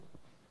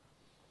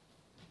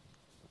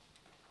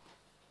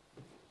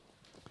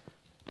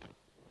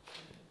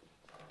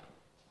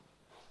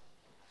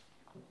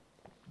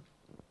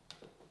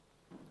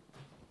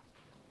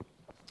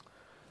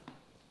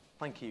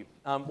Thank you.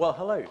 Well,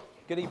 hello.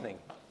 Good evening.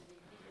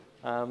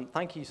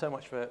 Thank you so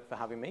much for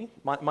having me.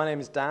 My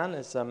name is Dan,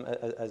 as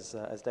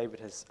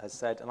David has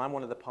said, and I'm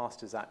one of the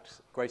pastors at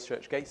Grace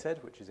Church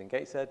Gateshead, which is in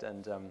Gateshead,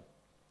 and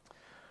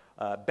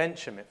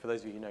Bensham, for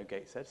those of you who know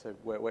Gateshead. So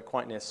we're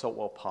quite near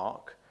Saltwell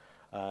Park,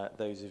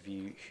 those of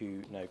you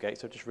who know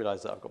Gateshead. I just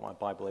realised that I've got my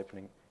Bible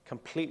opening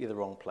completely the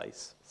wrong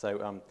place.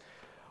 So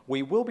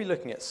we will be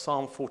looking at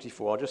Psalm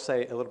 44. I'll just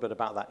say a little bit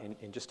about that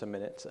in just a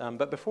minute.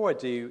 But before I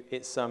do,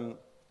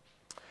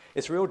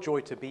 it's a real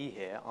joy to be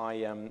here.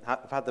 I've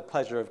had the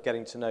pleasure of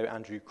getting to know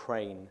Andrew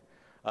Crane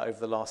over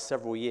the last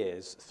several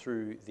years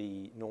through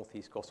the North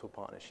East Gospel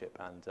Partnership,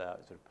 and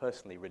sort of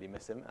personally really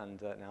miss him, and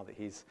now that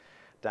he's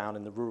down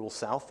in the rural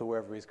south or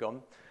wherever he's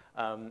gone.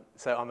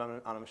 So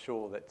I'm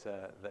sure that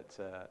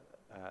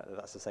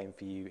that's the same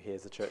for you here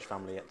as the church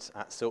family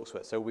at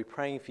Silksworth. So we'll be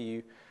praying for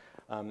you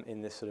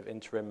in this sort of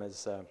interim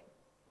as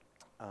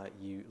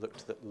you look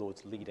to the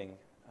Lord's leading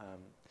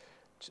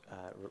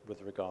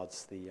with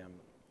regards to the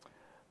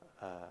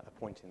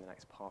appointing the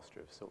next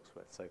pastor of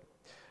Silksworth. So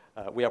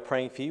we are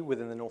praying for you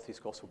within the North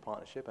East Gospel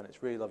Partnership, and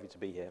it's really lovely to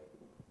be here.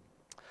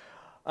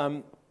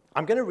 I'm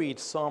going to read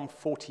Psalm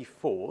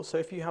 44, so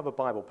if you have a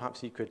Bible,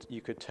 perhaps you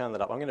could turn that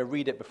up. I'm going to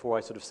read it before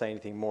I sort of say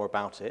anything more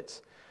about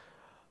it.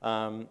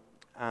 So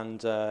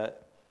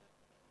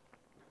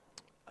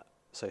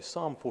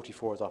Psalm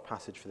 44 is our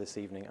passage for this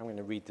evening. I'm going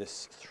to read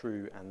this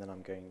through, and then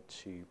I'm going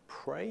to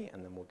pray,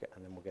 and then we'll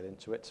get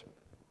into it.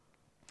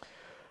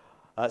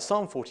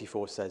 Psalm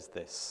 44 says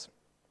this: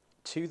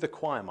 "To the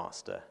choir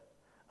master,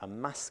 a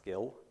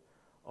maskil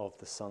of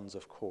the sons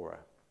of Korah.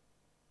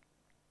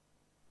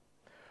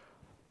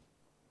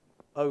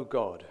 O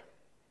God,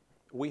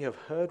 we have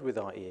heard with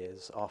our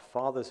ears, our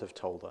fathers have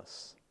told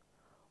us,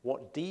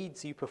 what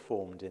deeds you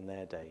performed in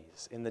their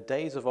days, in the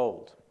days of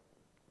old.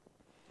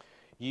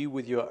 You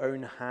with your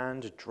own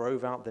hand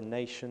drove out the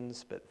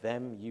nations, but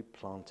them you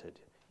planted.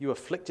 You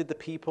afflicted the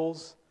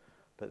peoples,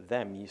 but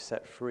them you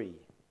set free.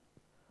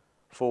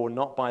 For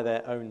not by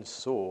their own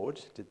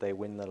sword did they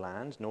win the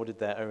land, nor did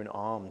their own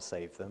arm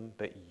save them,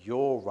 but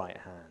your right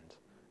hand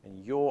and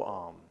your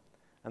arm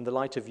and the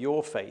light of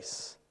your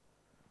face,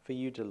 for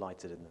you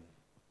delighted in them.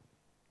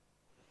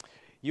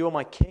 You are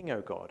my king,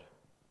 O God.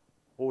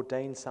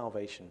 Ordain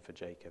salvation for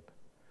Jacob.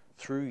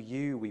 Through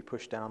you we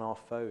push down our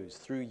foes.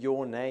 Through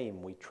your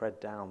name we tread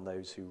down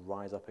those who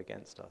rise up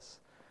against us.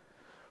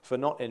 For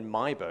not in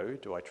my bow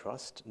do I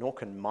trust, nor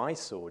can my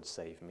sword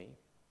save me.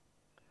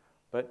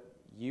 But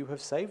you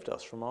have saved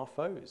us from our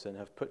foes and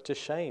have put to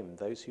shame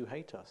those who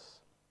hate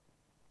us.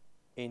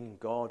 In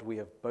God we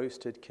have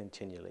boasted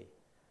continually,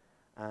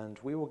 and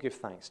we will give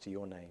thanks to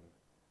your name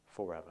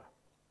forever.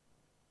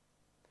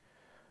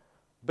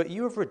 But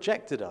you have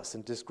rejected us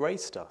and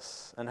disgraced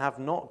us, and have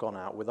not gone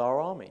out with our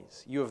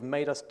armies. You have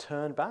made us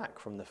turn back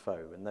from the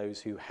foe, and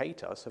those who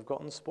hate us have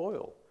gotten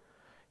spoil.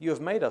 You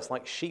have made us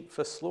like sheep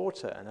for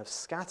slaughter, and have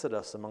scattered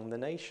us among the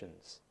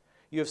nations.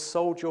 You have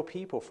sold your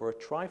people for a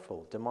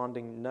trifle,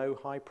 demanding no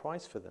high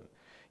price for them.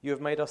 You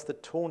have made us the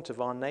taunt of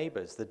our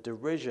neighbors, the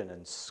derision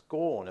and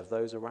scorn of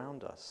those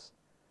around us.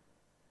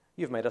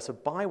 You have made us a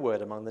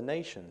byword among the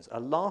nations,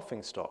 a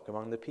laughingstock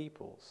among the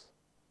peoples.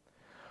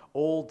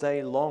 All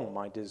day long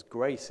my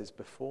disgrace is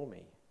before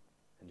me,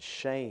 and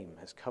shame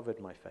has covered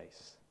my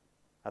face,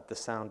 at the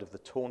sound of the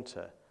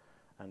taunter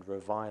and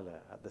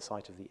reviler, at the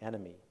sight of the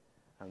enemy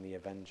and the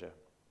avenger.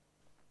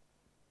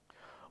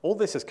 All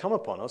this has come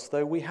upon us,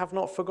 though we have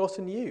not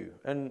forgotten you,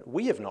 and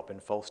we have not been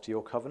false to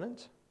your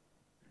covenant.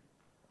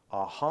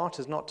 Our heart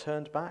has not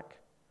turned back,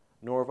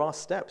 nor have our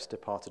steps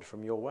departed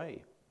from your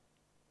way.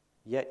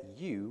 Yet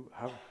you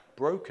have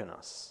broken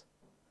us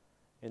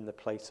in the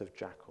place of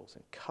jackals,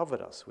 and covered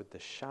us with the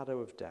shadow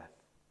of death.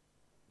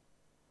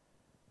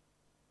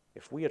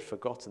 If we had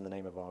forgotten the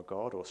name of our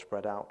God, or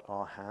spread out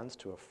our hands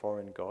to a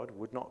foreign god,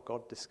 would not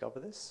God discover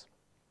this?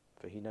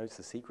 For he knows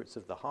the secrets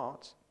of the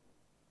heart.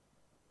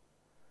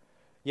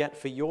 Yet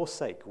for your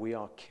sake we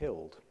are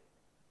killed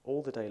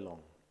all the day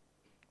long.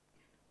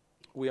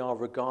 We are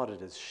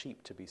regarded as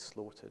sheep to be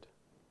slaughtered.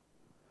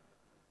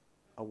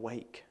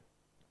 Awake.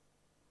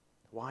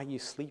 Why are you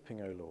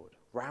sleeping, O Lord?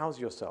 Rouse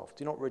yourself.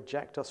 Do not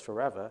reject us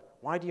forever.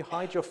 Why do you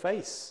hide your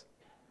face?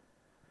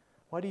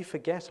 Why do you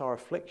forget our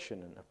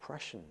affliction and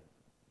oppression?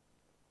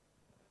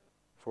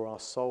 For our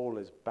soul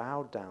is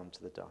bowed down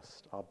to the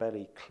dust. Our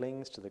belly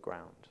clings to the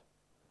ground.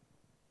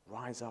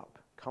 Rise up.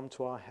 Come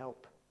to our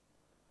help.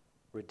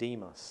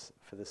 Redeem us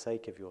for the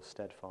sake of your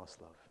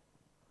steadfast love.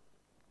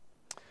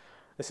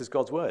 This is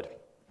God's word.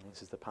 And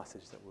this is the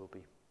passage that we'll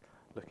be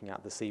looking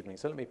at this evening.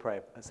 So let me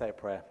say a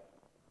prayer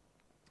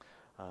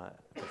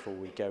before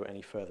we go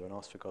any further and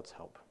ask for God's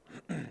help.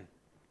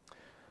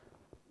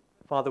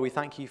 Father, we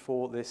thank you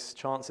for this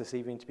chance this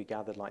evening to be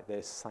gathered like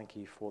this. Thank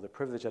you for the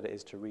privilege that it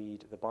is to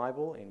read the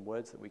Bible in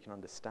words that we can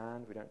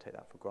understand. We don't take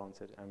that for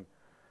granted. And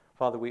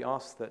Father, we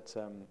ask for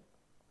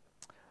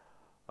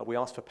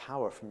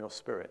power from your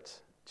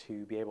Spirit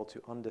to be able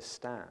to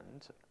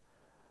understand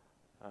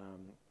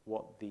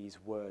what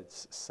these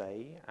words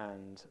say,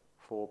 and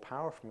for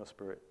power from your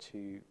Spirit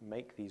to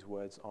make these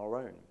words our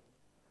own.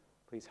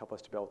 Please help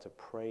us to be able to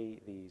pray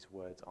these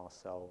words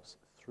ourselves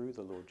through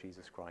the Lord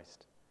Jesus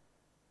Christ.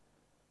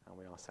 And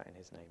we ask that in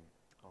his name.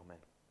 Amen.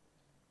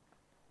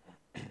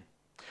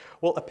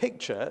 Well, a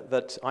picture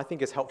that I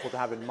think is helpful to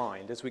have in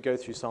mind as we go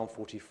through Psalm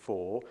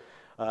 44,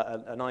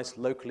 a nice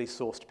locally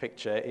sourced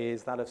picture,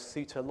 is that of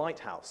Suta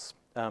Lighthouse.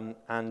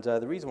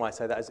 The reason why I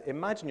say that is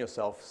imagine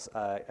yourselves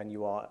and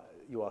you are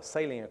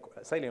sailing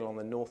along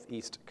the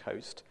northeast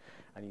coast,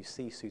 and you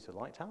see Suta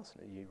Lighthouse.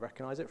 You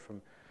recognize it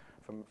from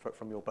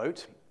your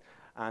boat.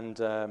 And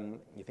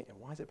you think,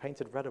 why is it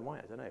painted red and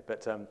white? I don't know.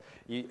 But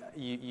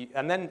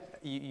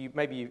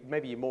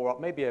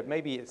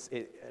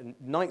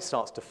night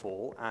starts to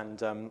fall,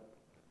 and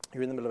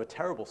you're in the middle of a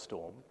terrible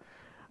storm,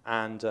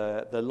 and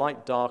the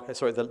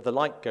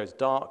light goes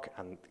dark,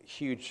 and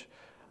huge,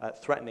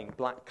 threatening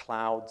black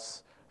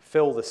clouds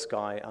fill the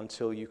sky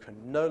until you can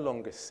no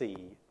longer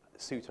see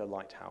Suta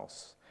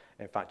Lighthouse.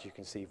 In fact, you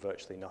can see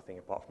virtually nothing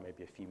apart from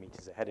maybe a few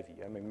meters ahead of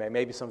you. I mean,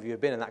 maybe some of you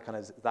have been in that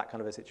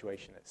kind of a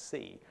situation at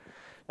sea.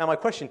 Now, my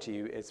question to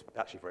you is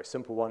actually a very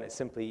simple one. It's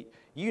simply,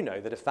 you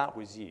know that if that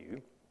was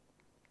you,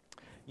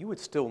 you would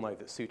still know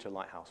that Suta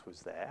Lighthouse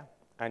was there,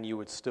 and you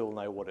would still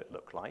know what it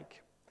looked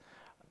like,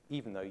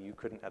 even though you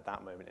couldn't at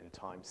that moment in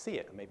time see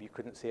it. And maybe you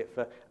couldn't see it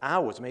for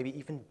hours, maybe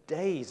even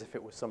days if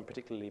it was some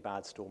particularly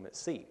bad storm at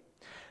sea.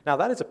 Now,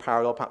 that is a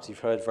parallel, perhaps you've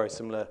heard very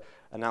similar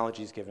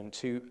analogies given,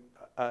 to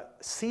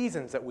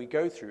seasons that we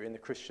go through in the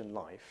Christian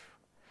life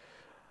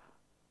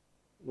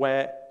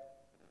where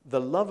the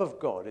love of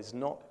God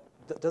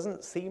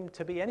doesn't seem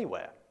to be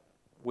anywhere.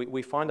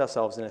 We find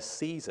ourselves in a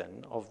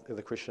season of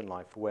the Christian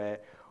life where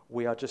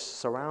we are just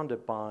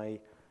surrounded by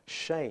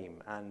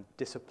shame and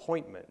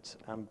disappointment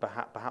and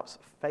perhaps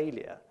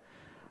failure.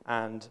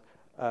 And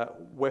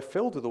we're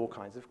filled with all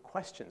kinds of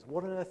questions.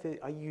 What on earth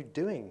are you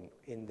doing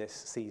in this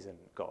season,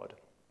 God?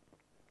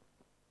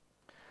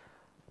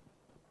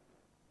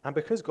 And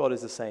because God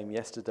is the same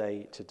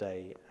yesterday,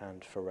 today,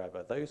 and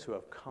forever, those who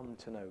have come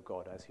to know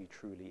God as he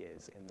truly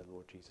is in the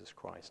Lord Jesus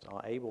Christ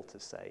are able to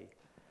say,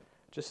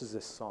 just as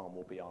this psalm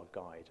will be our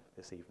guide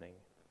this evening,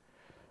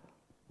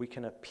 we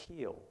can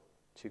appeal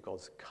to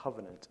God's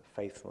covenant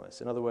faithfulness.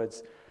 In other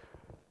words,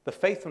 the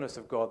faithfulness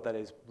of God that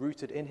is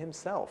rooted in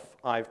himself.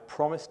 I've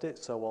promised it,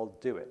 so I'll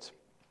do it.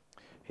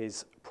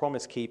 His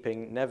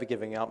promise-keeping, never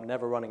giving up,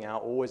 never running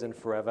out, always and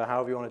forever,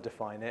 however you want to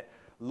define it,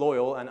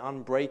 loyal and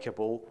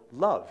unbreakable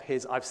love.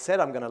 His, I've said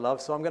I'm going to love,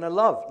 so I'm going to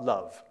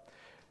love.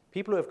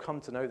 People who have come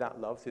to know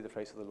that love through the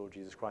face of the Lord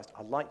Jesus Christ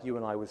are like you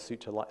and I with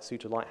Suta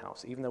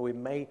Lighthouse. Even though we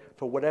may,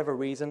 for whatever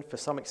reason, for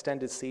some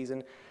extended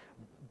season,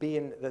 be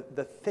in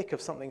the thick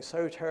of something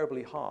so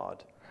terribly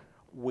hard,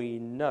 we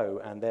know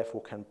and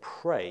therefore can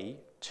pray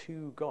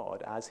to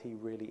God as he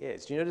really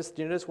is. Do you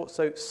notice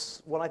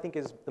what I think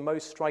is the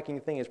most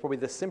striking thing, is probably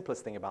the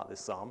simplest thing about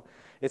this psalm?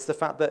 It's the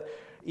fact that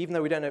even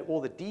though we don't know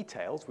all the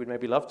details, we'd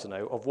maybe love to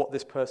know, of what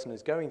this person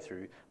is going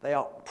through, they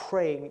are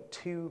praying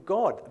to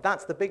God.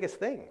 That's the biggest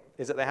thing,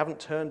 is that they haven't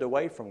turned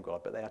away from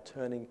God, but they are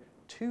turning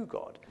to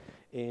God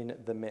in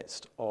the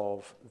midst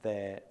of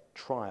their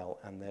trial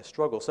and their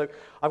struggle. So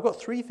I've got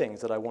three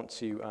things that I want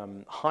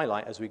to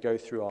highlight as we go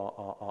through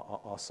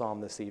our psalm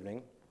this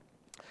evening.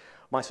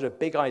 My sort of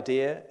big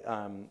idea,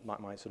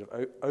 my sort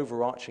of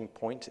overarching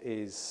point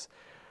is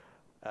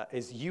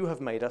you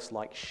have made us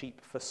like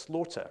sheep for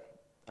slaughter.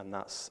 And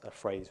that's a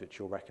phrase which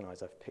you'll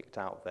recognize I've picked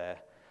out there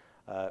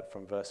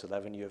from verse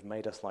 11. You have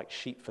made us like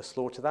sheep for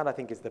slaughter. That, I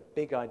think, is the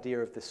big idea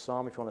of this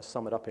psalm. If you want to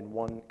sum it up in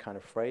one kind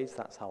of phrase,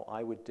 that's how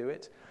I would do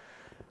it.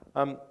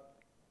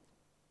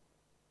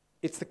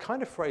 It's the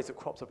kind of phrase that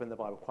crops up in the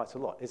Bible quite a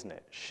lot, isn't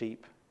it?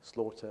 Sheep,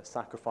 slaughter,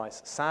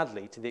 sacrifice.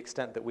 Sadly, to the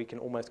extent that we can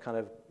almost kind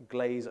of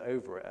glaze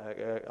over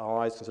it, our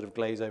eyes can sort of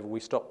glaze over, we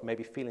stop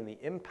maybe feeling the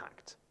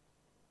impact.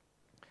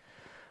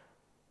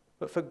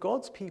 But for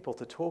God's people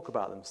to talk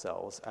about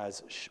themselves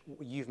as,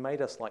 you've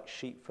made us like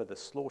sheep for the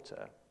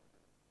slaughter,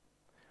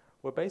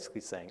 we're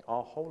basically saying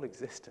our whole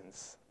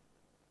existence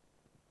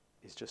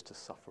is just to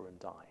suffer and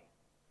die.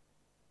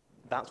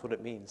 That's what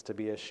it means to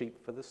be a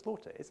sheep for the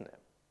slaughter, isn't it?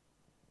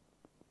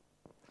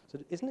 So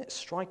isn't it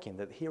striking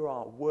that here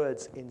are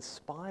words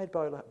inspired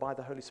by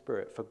the Holy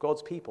Spirit for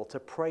God's people to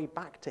pray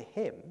back to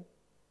him,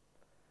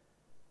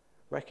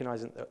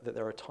 recognizing that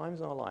there are times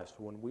in our lives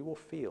when we will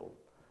feel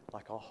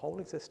like our whole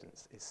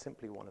existence is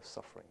simply one of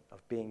suffering,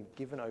 of being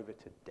given over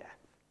to death.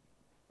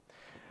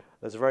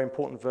 There's a very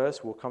important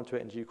verse, we'll come to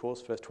it in due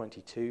course, verse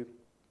 22,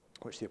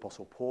 which the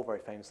Apostle Paul very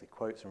famously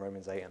quotes in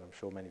Romans 8, and I'm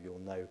sure many of you will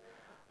know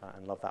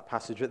and love that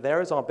passage. But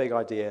there is our big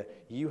idea,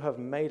 you have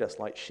made us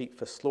like sheep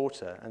for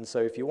slaughter. And so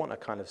if you want a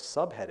kind of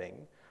subheading,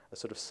 a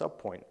sort of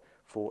subpoint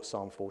for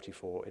Psalm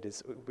 44,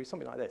 it would be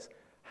something like this: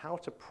 how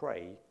to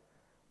pray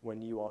when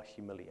you are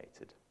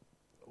humiliated,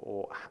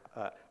 or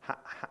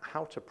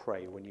how to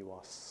pray when you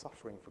are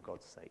suffering for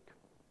God's sake.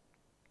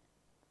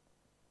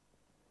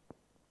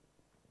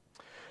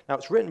 Now,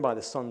 it's written by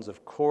the sons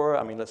of Korah.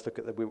 I mean, let's look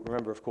at we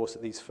remember, of course,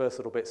 that these first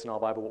little bits in our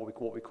Bible,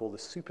 what we call the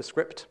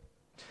superscript.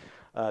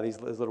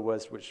 These little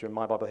words, which in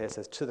my Bible here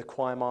says, to the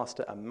choir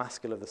master, a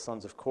maskil of the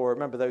sons of Korah.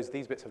 Remember,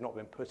 these bits have not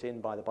been put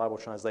in by the Bible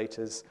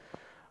translators.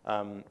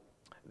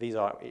 These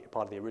are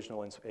part of the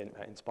original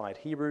inspired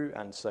Hebrew,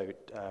 and so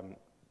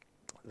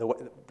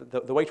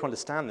the way to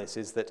understand this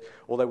is that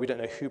although we don't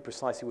know who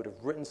precisely would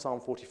have written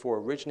Psalm 44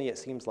 originally, it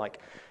seems like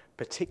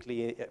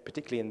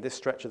particularly in this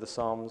stretch of the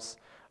Psalms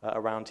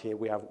around here,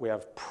 we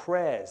have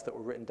prayers that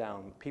were written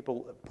down,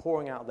 people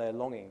pouring out their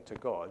longing to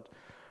God,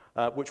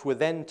 which were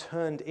then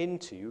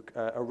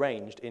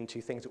arranged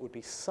into things that would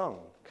be sung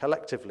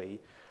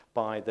collectively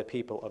by the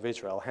people of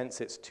Israel.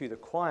 Hence, it's to the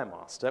choir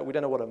master. We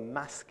don't know what a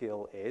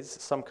maskil is,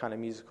 some kind of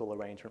musical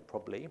arrangement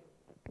probably.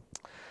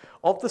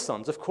 Of the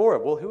sons of Korah,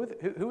 well,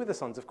 who are the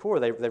sons of Korah?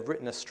 They've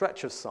written a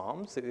stretch of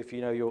psalms. If you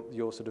know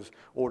your sort of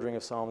ordering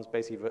of psalms,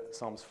 basically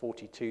Psalms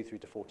 42 through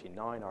to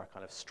 49 are a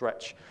kind of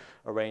stretch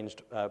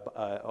arranged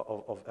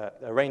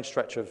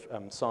stretch of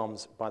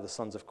psalms by the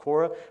sons of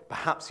Korah.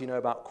 Perhaps you know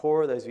about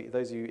Korah. Those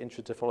of you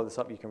interested to follow this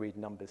up, you can read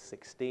Numbers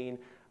 16.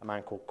 A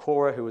man called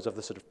Korah, who was of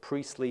the sort of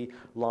priestly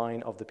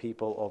line of the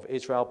people of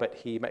Israel, but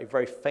he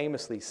very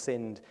famously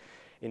sinned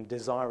in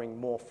desiring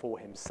more for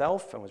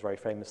himself and was very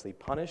famously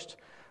punished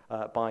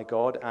by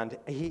God, and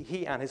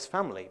he and his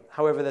family.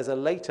 However, there's a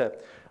later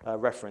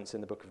reference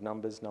in the book of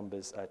Numbers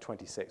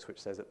 26, which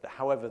says that,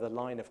 however, the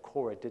line of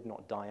Korah did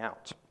not die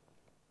out.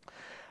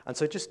 And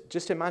so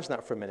just imagine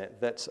that for a minute,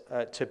 that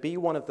to be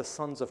one of the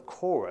sons of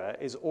Korah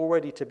is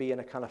already to be in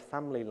a kind of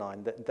family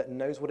line that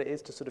knows what it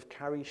is to sort of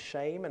carry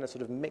shame and a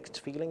sort of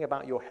mixed feeling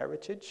about your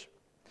heritage.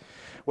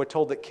 We're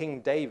told that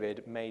King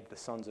David made the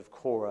sons of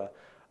Korah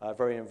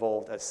very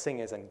involved as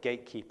singers and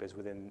gatekeepers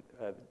within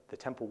the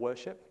temple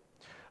worship.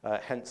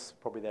 Hence,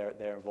 probably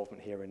their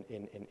involvement here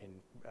in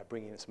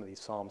bringing some of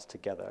these psalms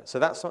together. So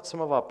that's some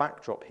of our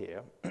backdrop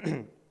here.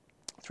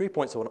 3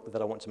 points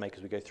that I want to make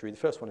as we go through. The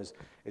first one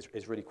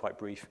is really quite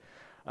brief.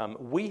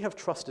 We have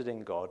trusted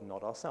in God,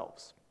 not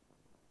ourselves.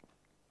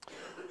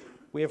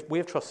 We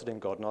have trusted in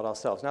God, not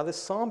ourselves. Now, this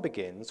psalm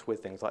begins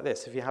with things like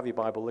this. If you have your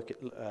Bible,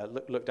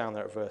 look down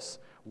there at verse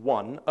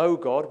 1. O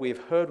God, we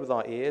have heard with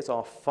our ears,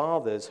 our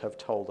fathers have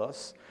told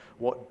us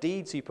what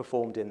deeds you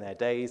performed in their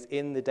days,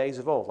 in the days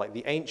of old, like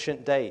the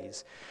ancient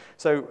days.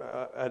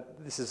 So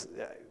this is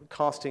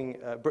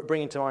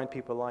bringing to mind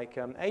people like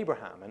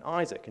Abraham and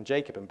Isaac and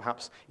Jacob, and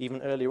perhaps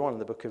even earlier on in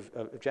the book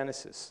of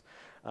Genesis,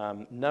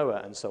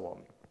 Noah and so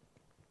on.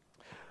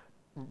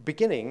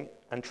 Beginning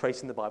and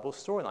tracing the Bible's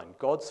storyline,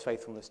 God's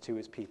faithfulness to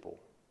his people.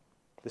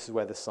 This is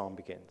where the psalm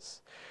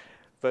begins.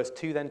 Verse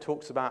 2 then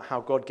talks about how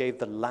God gave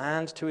the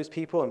land to his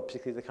people, and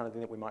particularly the kind of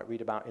thing that we might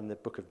read about in the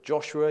book of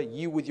Joshua.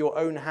 You with your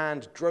own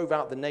hand drove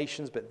out the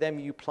nations, but them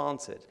you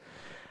planted.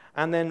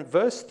 And then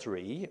verse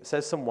 3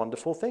 says some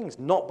wonderful things.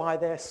 Not by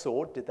their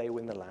sword did they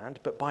win the land,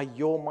 but by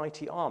your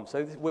mighty arm.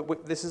 So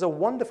this is a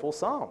wonderful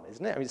psalm,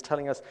 isn't it? I mean, it's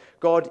telling us,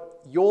 God,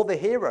 you're the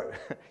hero.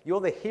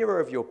 You're the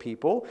hero of your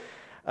people.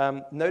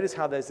 Notice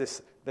how there's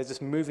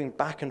this moving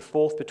back and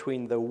forth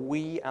between the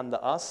we and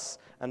the us,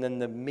 and then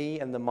the me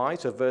and the my.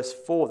 So verse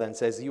 4 then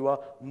says, you are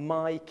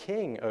my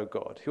king, O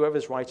God.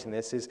 Whoever's writing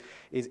this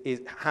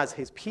has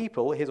his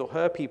people, his or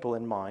her people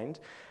in mind,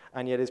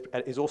 and yet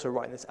is also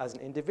writing this as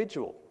an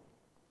individual.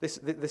 This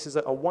is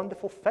a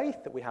wonderful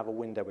faith that we have a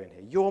window in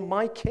here. You're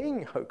my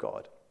king, O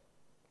God.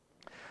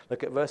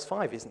 Look at verse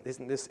 5.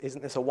 Isn't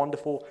this a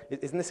wonderful,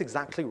 isn't this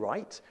exactly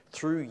right?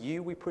 Through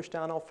you we push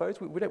down our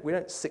foes. We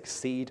don't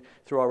succeed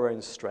through our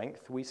own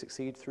strength. We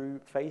succeed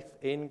through faith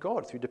in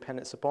God, through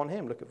dependence upon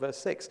him. Look at verse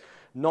 6.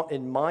 Not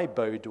in my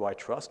bow do I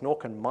trust, nor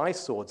can my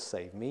sword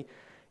save me.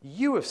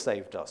 You have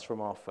saved us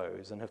from our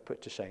foes and have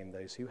put to shame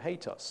those who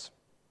hate us.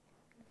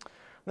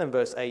 And then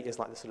verse 8 is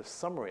like the sort of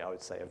summary, I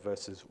would say, of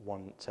verses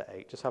 1 to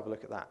 8. Just have a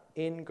look at that.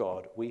 In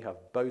God we have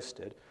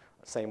boasted,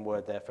 same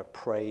word there for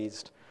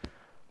praised.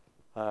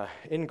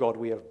 In God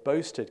we have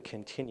boasted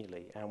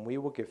continually, and we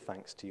will give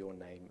thanks to your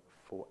name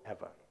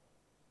forever.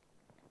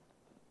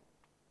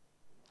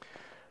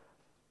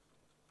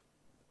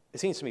 It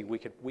seems to me we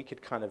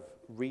could kind of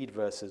read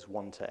verses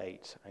 1 to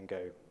 8 and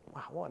go,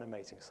 wow, what an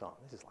amazing psalm.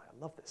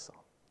 I love this psalm.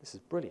 This is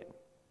brilliant.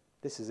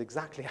 This is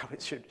exactly how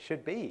it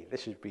should be.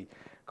 This should be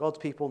God's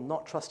people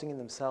not trusting in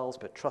themselves,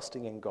 but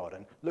trusting in God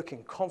and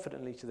looking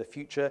confidently to the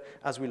future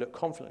as we look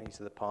confidently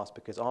to the past,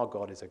 because our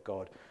God is a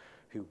God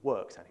who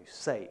works and who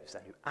saves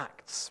and who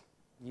acts.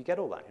 You get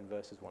all that in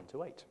verses 1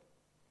 to 8.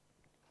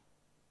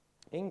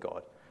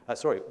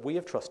 We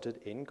have trusted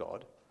in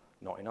God,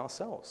 not in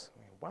ourselves. I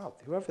mean, wow,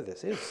 whoever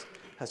this is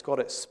has got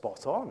it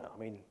spot on. I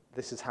mean,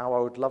 this is how I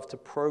would love to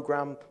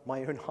program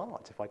my own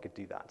heart if I could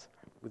do that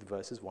with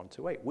verses 1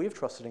 to 8. We have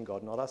trusted in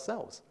God, not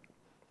ourselves.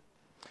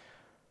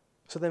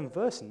 So then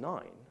verse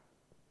 9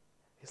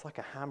 is like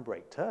a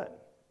handbrake turn,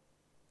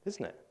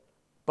 isn't it?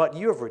 But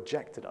you have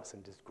rejected us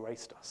and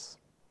disgraced us.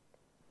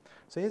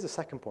 So here's the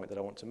second point that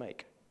I want to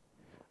make.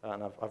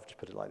 And I've just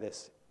put it like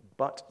this.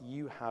 But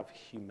you have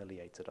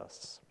humiliated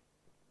us.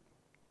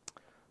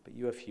 But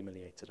you have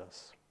humiliated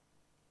us.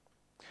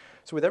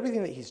 So with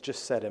everything that he's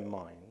just said in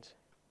mind,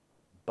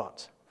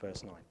 but,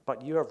 verse 9,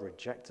 but you have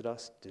rejected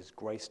us,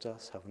 disgraced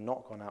us, have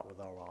not gone out with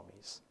our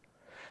armies.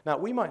 Now,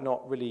 we might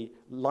not really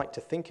like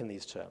to think in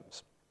these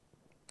terms,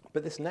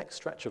 but this next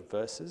stretch of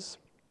verses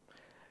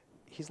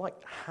he's like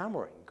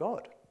hammering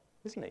God,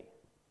 isn't he?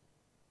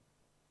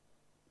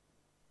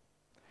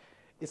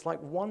 It's like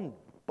one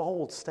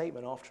bold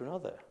statement after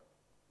another.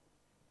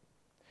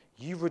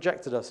 You've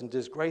rejected us and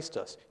disgraced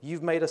us.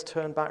 You've made us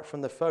turn back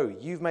from the foe.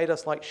 You've made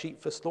us like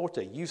sheep for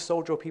slaughter. You've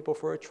sold your people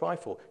for a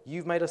trifle.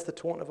 You've made us the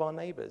taunt of our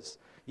neighbors.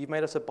 You've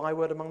made us a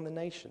byword among the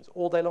nations.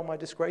 All day long my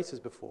disgrace is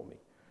before me,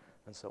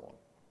 and so on.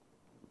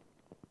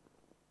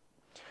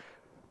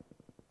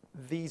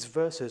 These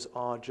verses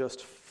are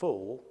just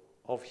full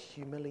of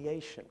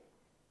humiliation.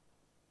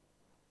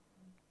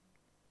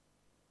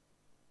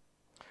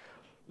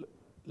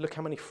 Look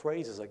how many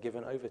phrases are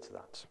given over to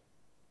that.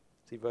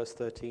 See verse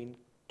 13,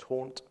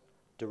 taunt,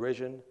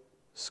 derision,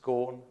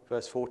 scorn.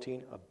 Verse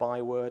 14, a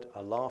byword,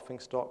 a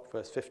laughingstock.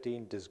 Verse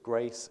 15,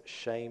 disgrace,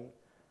 shame,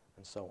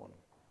 and so on.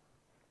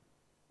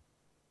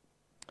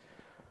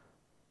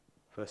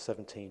 Verse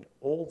 17,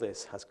 all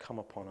this has come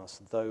upon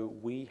us, though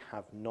we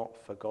have not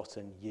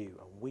forgotten you,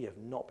 and we have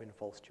not been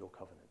false to your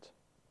covenant.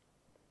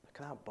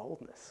 Look at that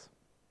boldness.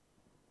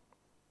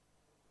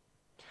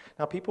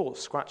 Now, people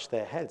scratch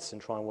their heads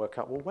and try and work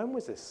out, well, when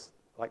was this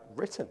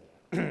written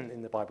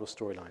in the Bible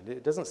storyline?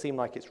 It doesn't seem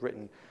like it's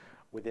written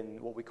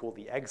within what we call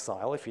the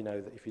exile, if you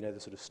know the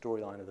sort of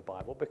storyline of the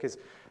Bible, because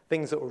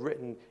things that were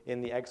written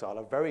in the exile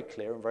are very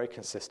clear and very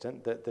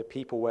consistent, that the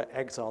people were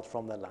exiled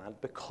from their land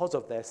because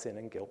of their sin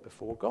and guilt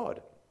before God.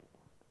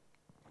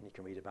 And you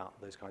can read about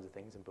those kinds of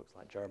things in books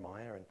like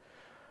Jeremiah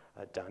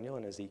and Daniel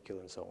and Ezekiel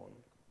and so on.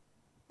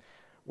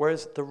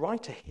 Whereas the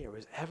writer here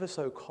is ever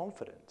so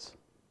confident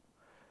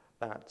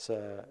that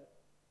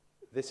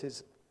this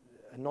is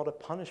not a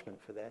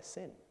punishment for their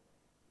sin.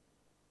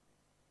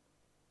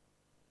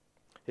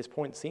 His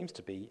point seems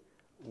to be,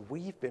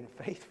 we've been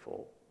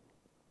faithful,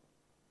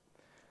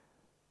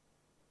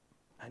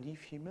 and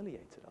you've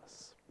humiliated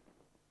us.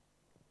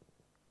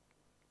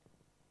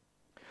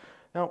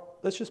 Now,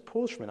 let's just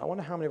pause for a minute. I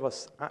wonder how many of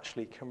us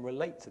actually can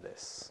relate to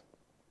this.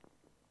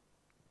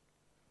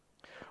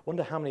 I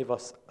wonder how many of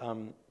us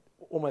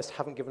almost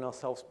haven't given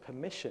ourselves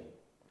permission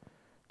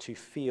to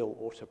feel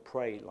or to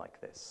pray like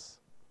this.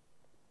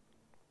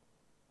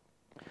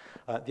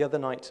 The other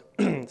night,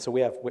 so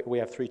we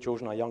have 3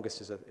 children. Our youngest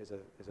is a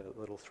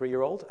little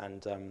 3-year-old,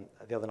 and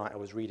the other night I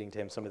was reading to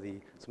him some of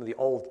the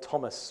old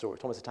Thomas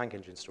the Tank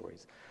Engine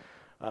stories.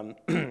 I've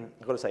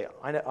got to say,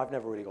 I've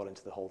never really got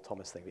into the whole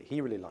Thomas thing, but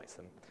he really likes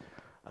them.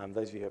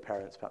 Those of you who are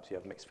parents, perhaps you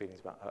have mixed feelings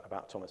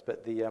about Thomas,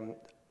 but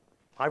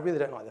I really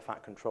don't like the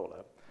Fat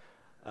Controller,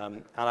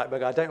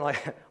 but I don't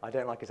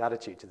like his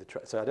attitude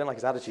to I don't like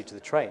his attitude to the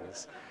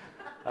trains,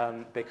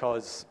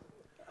 because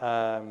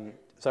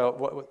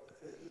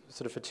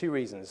sort of for 2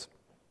 reasons.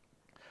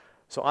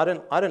 So I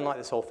don't like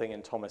this whole thing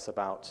in Thomas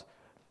about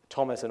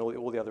Thomas and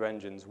all the other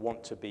engines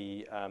want to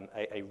be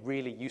a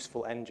really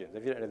useful engine.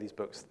 If you don't know these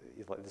books,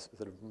 it's like this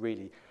sort of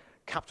really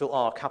capital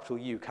R, capital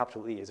U,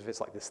 capital E, as if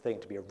it's like this thing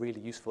to be a really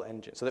useful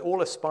engine. So they're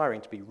all aspiring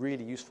to be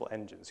really useful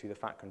engines, who the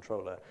Fat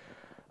Controller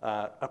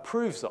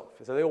approves of.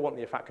 So they all want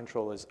the Fat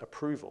Controller's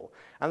approval.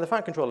 And the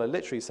Fat Controller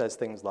literally says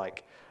things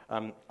like,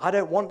 I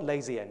don't want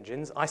lazy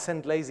engines, I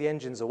send lazy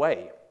engines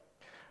away.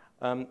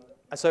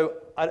 So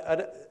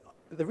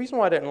the reason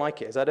why I don't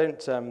like it is I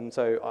don't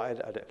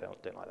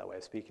like that way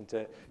of speaking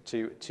to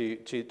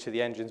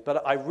the engines,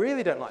 but I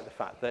really don't like the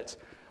fact that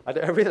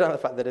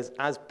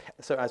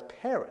as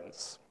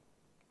parents,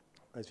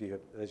 those of you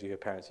who are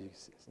parents, you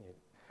see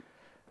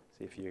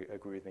if you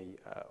agree with me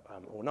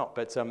or not.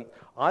 But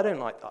I don't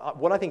like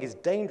what I think is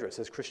dangerous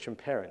as Christian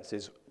parents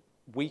is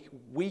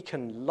we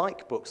can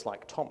like books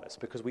like Thomas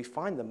because we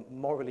find them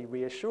morally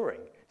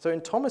reassuring. So in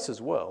Thomas's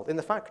world, in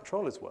the Fat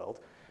Controller's world,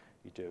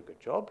 you do a good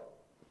job,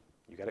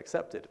 you get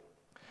accepted.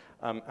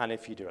 And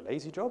if you do a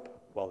lazy job,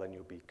 well, then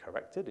you'll be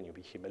corrected and you'll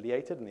be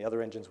humiliated and the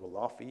other engines will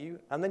laugh at you,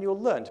 and then you'll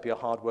learn to be a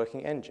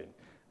hard-working engine.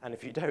 And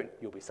if you don't,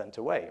 you'll be sent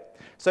away.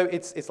 So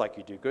it's like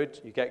you do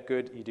good, you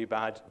do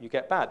bad, you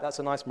get bad. That's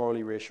a nice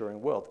morally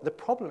reassuring world. The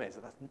problem is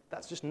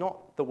that's just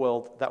not the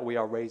world that we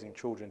are raising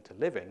children to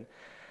live in.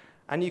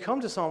 And you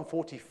come to Psalm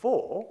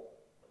 44,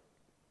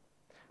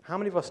 how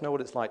many of us know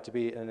what it's like to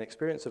be in an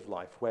experience of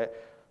life where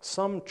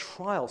some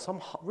trial,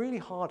 some really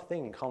hard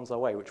thing comes our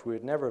way, which we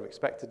would never have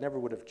expected, never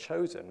would have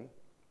chosen,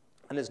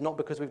 and it's not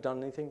because we've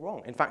done anything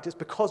wrong. In fact, it's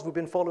because we've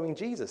been following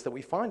Jesus that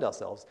we find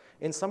ourselves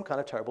in some kind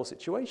of terrible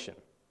situation.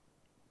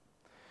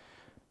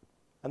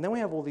 And then we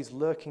have all these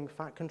lurking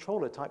Fat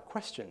Controller type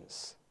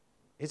questions.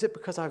 Is it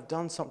because I've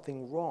done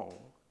something wrong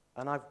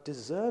and I've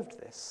deserved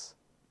this?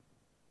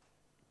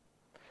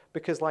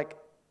 Because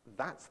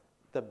that's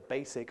the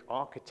basic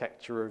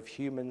architecture of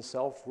human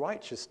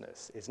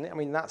self-righteousness, isn't it? I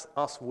mean, that's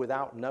us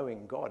without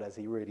knowing God as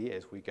he really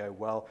is. We go,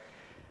 well,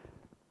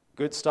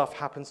 good stuff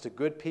happens to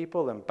good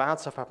people and bad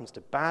stuff happens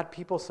to bad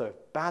people, so if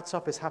bad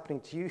stuff is happening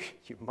to you,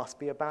 you must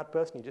be a bad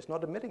person. You're just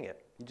not admitting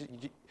it.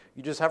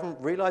 You just haven't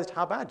realized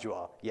how bad you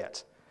are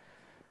yet.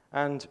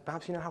 And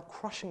perhaps you know how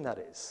crushing that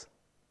is.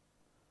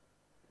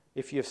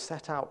 If you've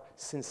set out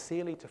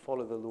sincerely to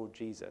follow the Lord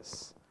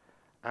Jesus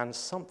and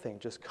something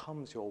just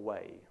comes your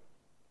way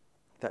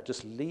that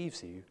just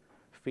leaves you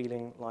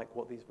feeling like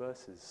what these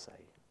verses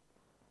say.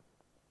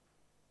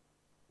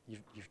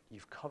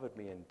 you've covered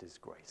me in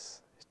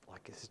disgrace. It's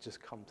like this has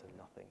just come to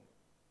nothing.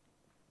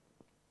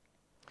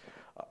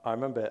 I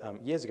remember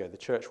years ago, the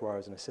church where I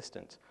was an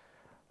assistant,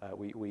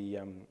 we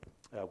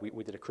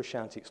did a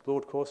Christianity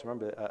Explored course. I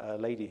remember a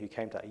lady who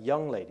came to that, a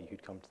young lady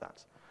who'd come to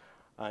that.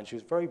 And she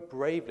was very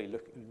bravely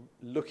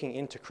looking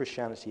into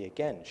Christianity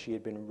again. She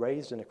had been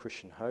raised in a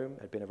Christian home,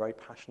 had been a very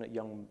passionate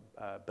young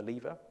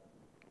believer,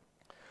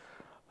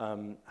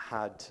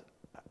 had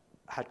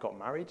got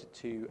married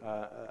to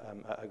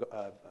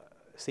a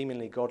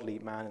seemingly godly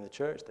man in the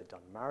church. They'd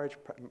done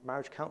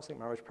marriage counseling,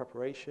 marriage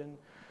preparation,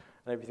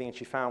 and everything. And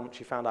she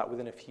found out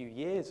within a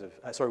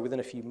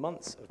few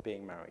months of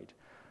being married,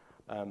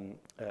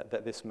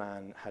 that this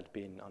man had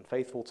been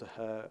unfaithful to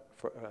her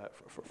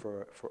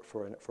for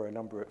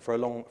a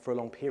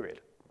long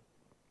period.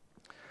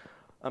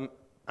 And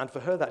for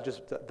her,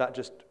 that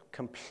just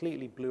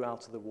completely blew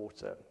out of the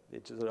water.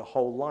 Her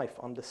whole life,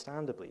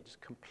 understandably, just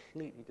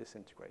completely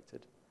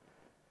disintegrated.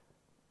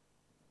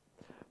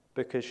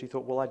 Because she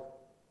thought, well,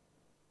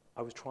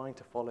 I was trying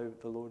to follow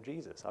the Lord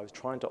Jesus. I was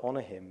trying to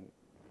honor him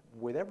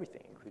with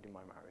everything, including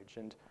my marriage.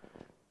 And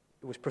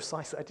it was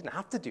precisely, I didn't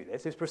have to do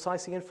this, it was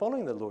precisely in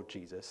following the Lord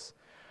Jesus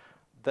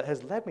that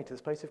has led me to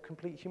this place of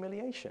complete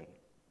humiliation.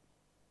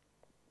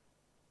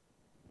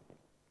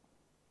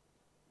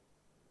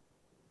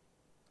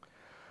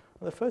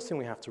 Well, the first thing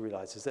we have to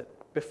realize is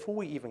that before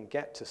we even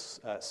get to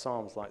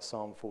Psalms like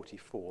Psalm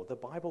 44, the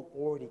Bible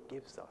already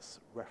gives us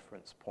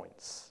reference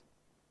points.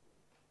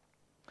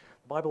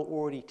 The Bible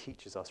already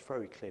teaches us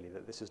very clearly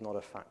that this is not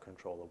a fat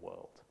controller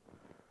world.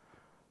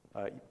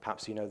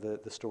 Perhaps you know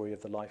the story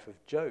of the life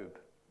of Job.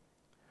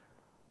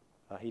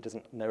 He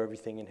doesn't know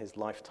everything in his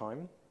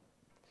lifetime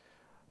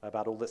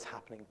about all that's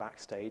happening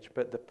backstage,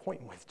 but the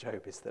point with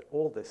Job is that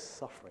all this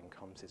suffering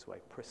comes his way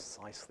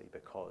precisely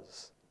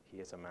because he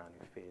is a man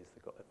who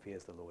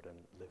fears the Lord and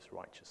lives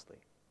righteously.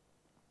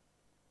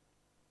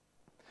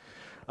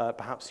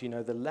 Perhaps you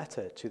know the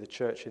letter to the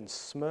church in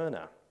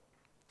Smyrna.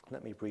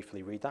 Let me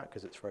briefly read that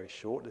because it's very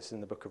short. This is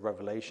in the book of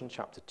Revelation,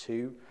 chapter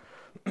 2.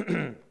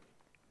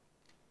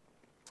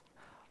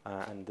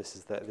 And this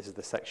is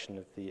the section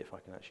of if I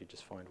can actually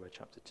just find where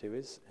chapter 2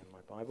 is in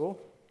my Bible.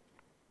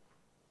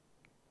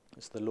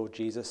 It's the Lord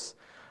Jesus,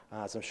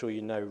 as I'm sure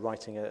you know,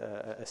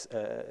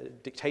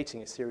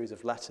 dictating a series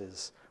of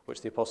letters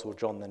which the Apostle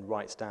John then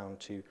writes down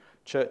to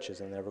churches,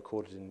 and they're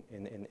recorded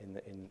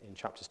in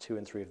chapters 2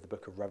 and 3 of the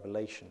book of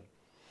Revelation.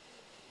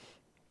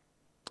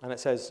 And it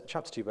says,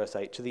 chapter 2, verse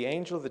 8, "To the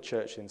angel of the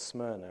church in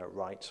Smyrna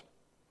write,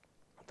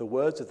 the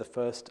words of the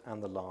first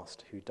and the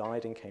last who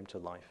died and came to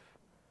life.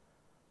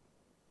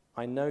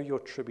 I know your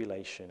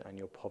tribulation and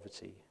your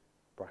poverty,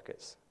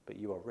 brackets, but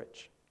you are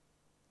rich,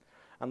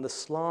 and the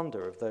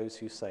slander of those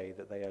who say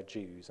that they are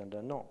Jews and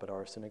are not, but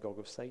are a synagogue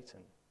of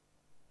Satan.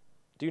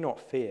 Do not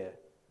fear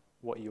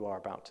what you are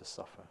about to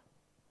suffer.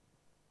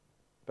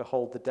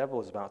 Behold, the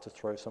devil is about to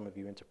throw some of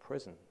you into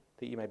prison,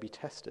 that you may be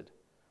tested,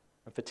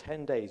 and for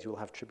 10 days you will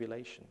have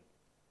tribulation.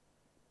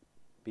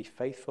 Be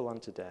faithful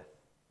unto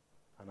death,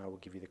 and I will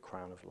give you the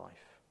crown of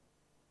life."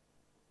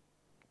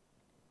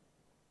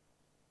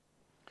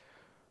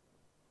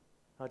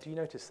 Now, do you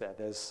notice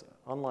there's,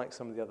 unlike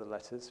some of the other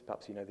letters,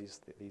 perhaps you know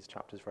these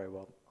chapters very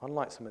well,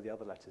 unlike some of the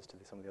other letters to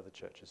some of the other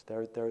churches,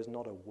 there is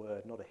not a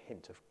word, not a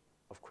hint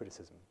of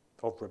criticism,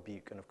 of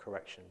rebuke and of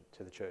correction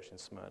to the church in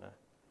Smyrna.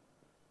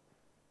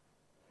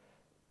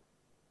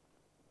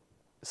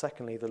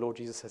 Secondly, the Lord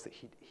Jesus says that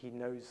he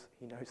knows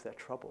their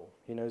trouble.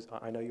 He knows,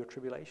 I know your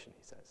tribulation,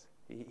 he says.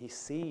 He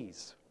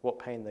sees what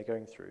pain they're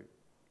going through.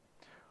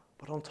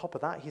 But on top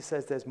of that, he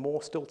says there's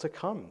more still to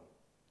come.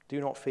 Do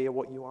not fear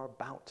what you are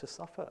about to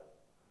suffer.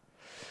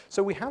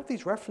 So we have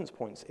these reference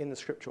points in the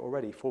scripture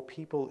already for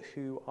people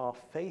who are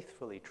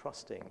faithfully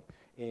trusting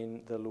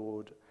in the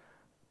Lord,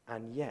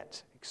 and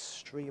yet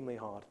extremely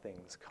hard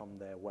things come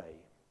their way.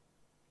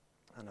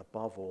 And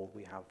above all,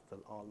 we have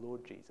our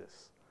Lord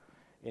Jesus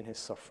in his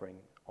suffering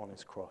on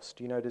his cross.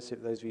 Do you notice,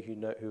 if those of you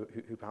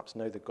who perhaps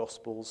know the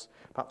Gospels,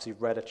 perhaps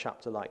you've read a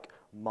chapter like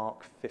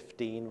Mark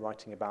 15,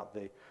 writing about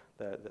the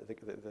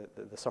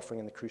suffering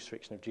and the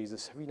crucifixion of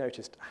Jesus, have you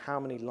noticed how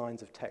many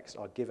lines of text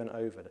are given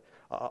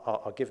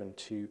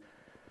to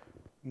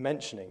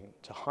mentioning,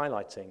 to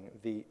highlighting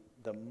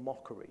the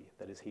mockery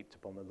that is heaped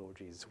upon the Lord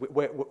Jesus?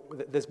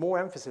 There's more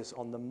emphasis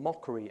on the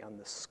mockery and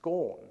the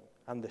scorn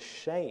and the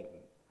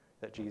shame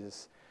that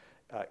Jesus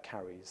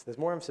carries. There's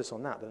more emphasis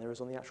on that than there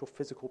is on the actual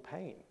physical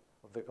pain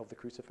of the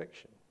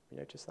crucifixion. You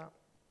notice that?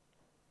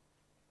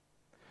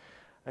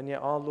 And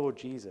yet our Lord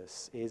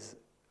Jesus is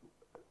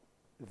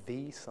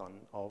the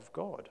Son of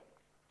God.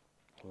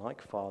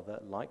 Like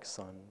Father, like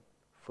Son,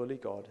 fully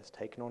God, has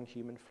taken on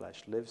human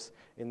flesh, lives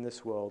in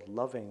this world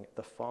loving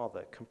the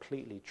Father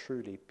completely,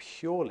 truly,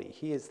 purely.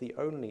 He is the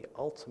only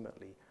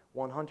ultimately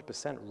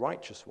 100%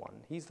 righteous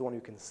one. He's the one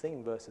who can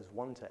sing verses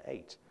 1 to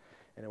 8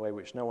 in a way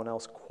which no one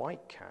else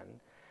quite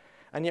can.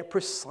 And yet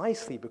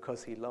precisely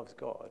because he loves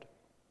God,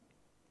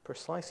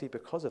 precisely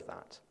because of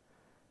that,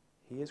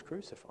 he is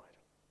crucified.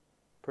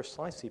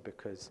 Precisely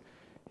because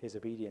his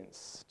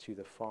obedience to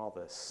the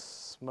Father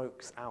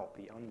smokes out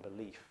the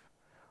unbelief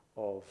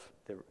of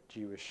the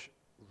Jewish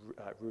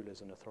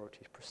rulers and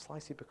authorities.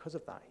 Precisely because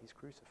of that, he's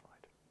crucified.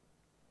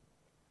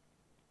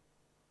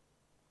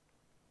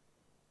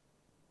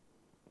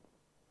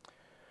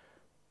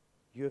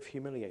 You have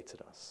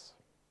humiliated us.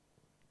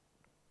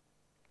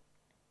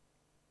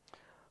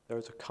 There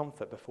is a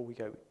comfort before we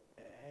go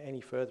any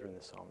further in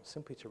the psalm,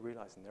 simply to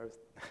realizing there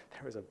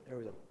is a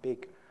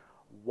big,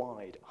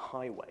 wide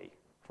highway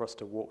for us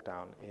to walk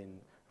down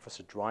for us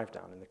to drive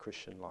down in the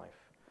Christian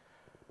life,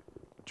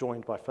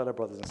 joined by fellow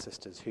brothers and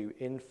sisters who,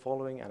 in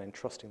following and in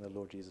trusting the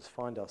Lord Jesus,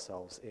 find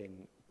ourselves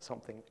in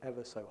something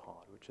ever so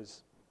hard, which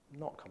has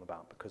not come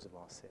about because of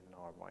our sin and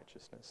our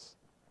unrighteousness.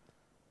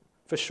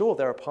 For sure,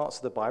 there are parts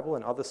of the Bible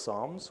and other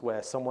psalms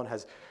where someone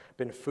has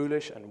been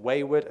foolish and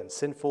wayward and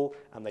sinful,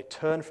 and they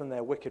turn from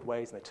their wicked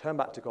ways and they turn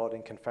back to God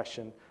in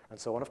confession and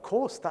so on. Of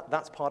course,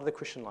 that's part of the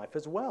Christian life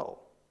as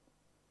well.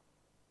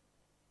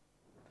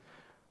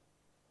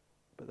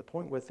 But the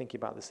point we're thinking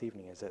about this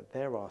evening is that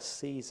there are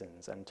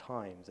seasons and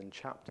times and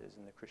chapters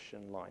in the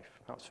Christian life.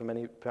 Perhaps for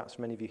many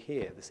of you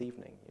here this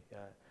evening,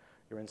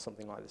 you're in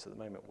something like this at the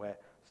moment, where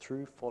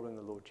through following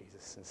the Lord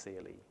Jesus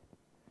sincerely,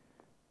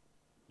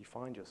 you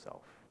find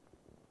yourself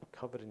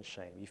covered in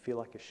shame. You feel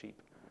like a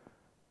sheep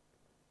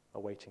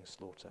awaiting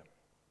slaughter.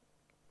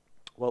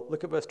 Well,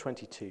 look at verse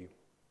 22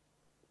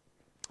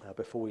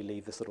 before we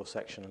leave this little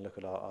section and look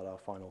at our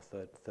final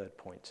third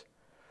point.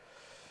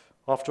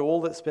 After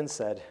all that's been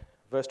said,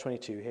 verse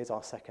 22, here's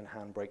our second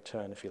handbrake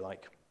turn, if you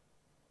like.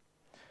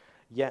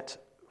 Yet,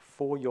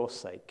 for your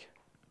sake,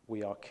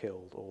 we are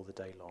killed all the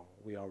day long.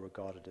 We are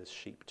regarded as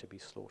sheep to be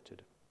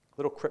slaughtered.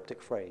 Little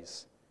cryptic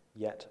phrase,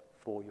 yet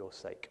for your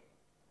sake.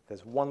 If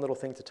there's one little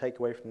thing to take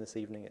away from this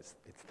evening, it's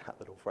that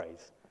little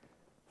phrase,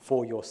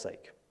 for your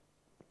sake.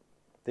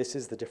 This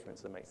is the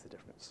difference that makes the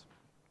difference.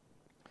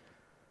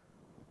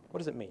 What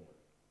does it mean?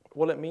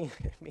 Well, it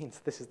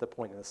means this is the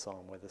point in the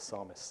psalm where the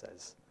psalmist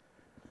says,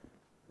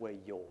 we're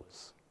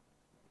yours.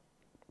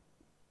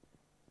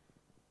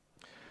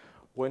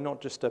 We're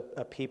not just a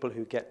people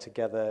who get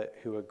together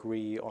who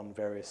agree on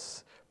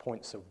various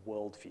points of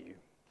worldview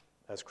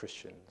as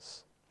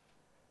Christians.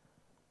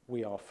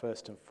 We are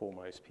first and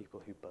foremost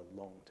people who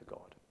belong to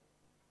God.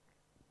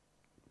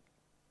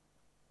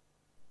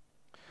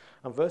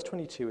 And verse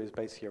 22 is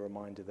basically a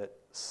reminder that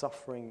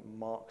suffering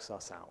marks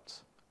us out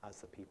as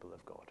the people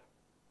of God.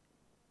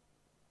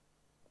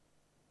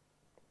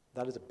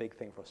 That is a big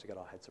thing for us to get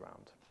our heads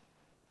around.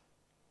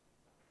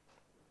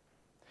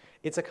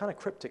 It's a kind of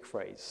cryptic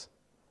phrase.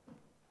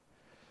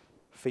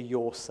 For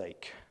your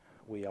sake,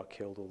 we are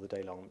killed all the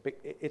day long. But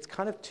it's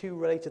kind of two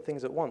related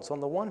things at once. On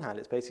the one hand,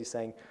 it's basically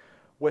saying,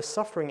 we're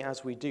suffering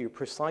as we do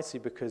precisely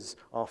because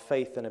our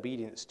faith and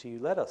obedience to you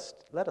led us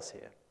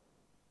here.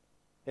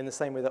 In the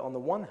same way that on the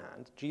one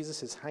hand,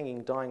 Jesus is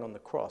hanging, dying on the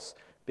cross,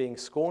 being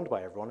scorned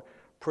by everyone,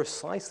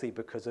 precisely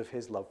because of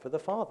his love for the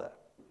Father.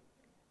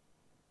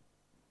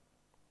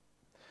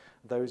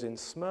 Those in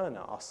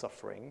Smyrna are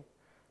suffering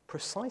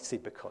precisely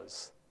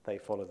because they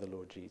follow the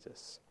Lord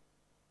Jesus.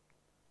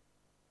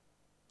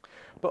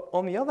 But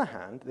on the other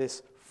hand,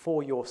 this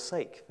for your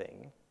sake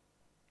thing,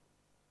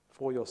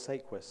 for your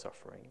sake we're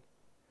suffering,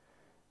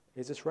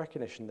 is this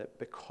recognition that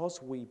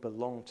because we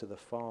belong to the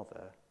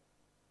Father,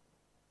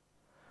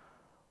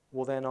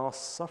 well then our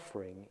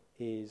suffering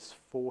is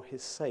for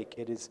his sake.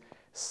 It is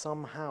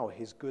somehow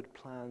his good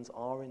plans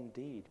are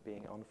indeed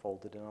being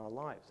unfolded in our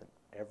lives. And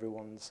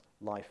everyone's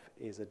life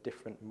is a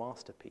different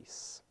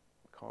masterpiece.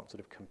 Can't sort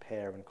of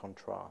compare and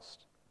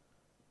contrast.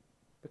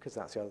 Because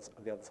that's the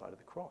other side of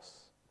the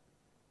cross.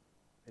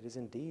 It is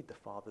indeed the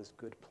Father's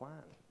good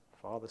plan.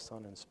 Father,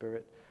 Son, and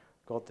Spirit,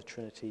 God the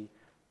Trinity,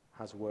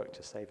 has worked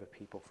to save a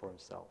people for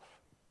himself.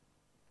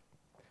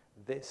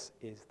 This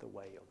is the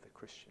way of the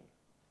Christian.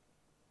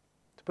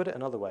 To put it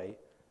another way,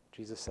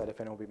 Jesus said, if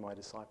anyone will be my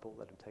disciple,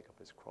 let him take up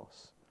his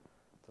cross,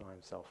 deny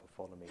himself and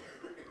follow me.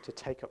 To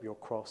take up your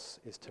cross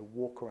is to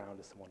walk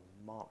around as someone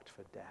marked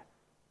for death.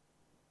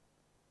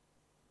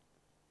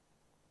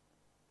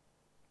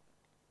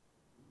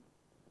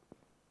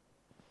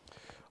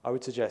 I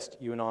would suggest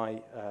you and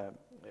I,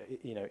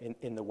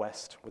 in the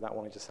West, without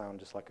wanting to sound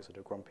just like a sort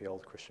of grumpy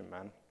old Christian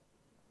man,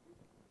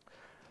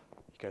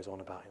 he goes on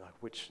about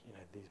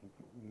these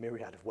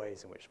myriad of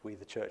ways in which we,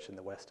 the church in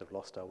the West, have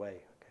lost our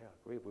way. Okay, I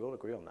agree. We all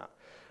agree on that.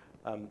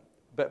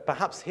 But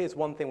perhaps here's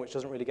one thing which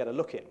doesn't really get a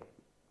look in,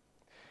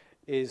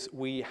 is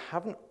we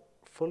haven't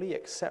fully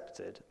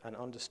accepted and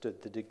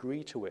understood the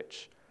degree to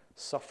which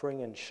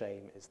suffering and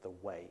shame is the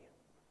way.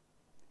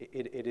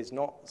 It is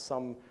not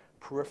some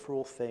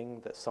peripheral thing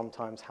that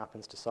sometimes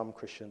happens to some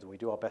Christians, and we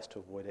do our best to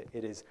avoid it.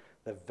 It is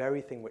the very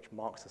thing which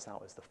marks us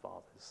out as the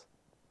fathers.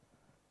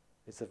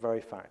 It's the very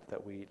fact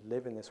that we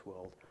live in this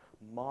world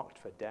marked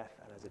for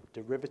death, and as a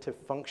derivative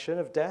function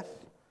of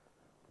death,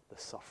 the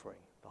suffering,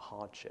 the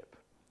hardship,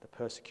 the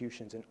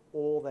persecutions in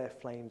all their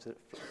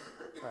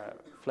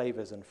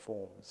flavors and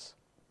forms.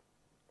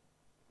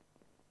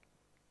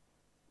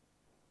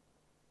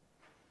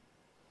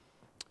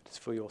 It is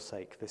for your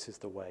sake. This is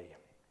the way.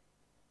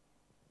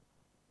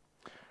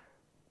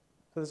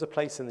 So there's a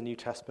place in the New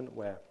Testament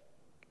where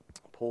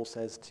Paul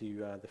says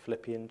to the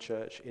Philippian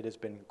church, it has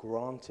been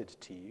granted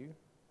to you.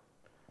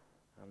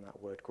 And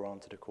that word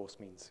granted, of course,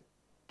 means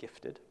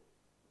gifted.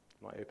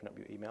 You might open up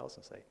your emails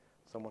and say,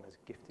 someone has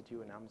gifted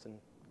you an Amazon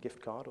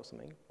gift card or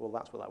something. Well,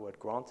 that's what that word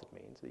granted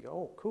means. You go,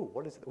 oh, cool,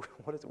 what is it,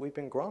 what is it we've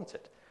been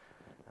granted?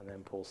 And then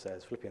Paul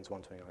says, Philippians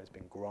 1:29, it's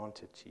been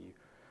granted to you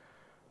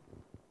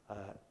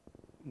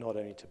not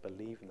only to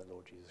believe in the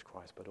Lord Jesus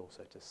Christ, but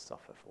also to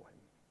suffer for him.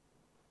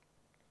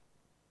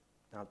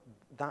 Now,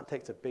 that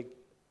takes a big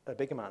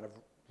amount of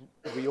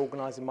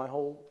reorganizing my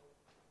whole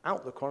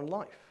outlook on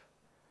life,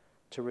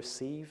 to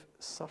receive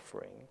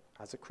suffering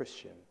as a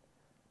Christian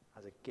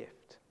as a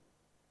gift.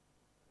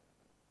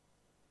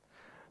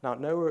 Now,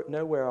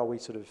 nowhere are we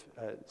sort of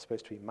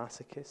supposed to be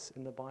masochists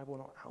in the Bible,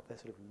 not out there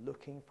sort of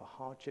looking for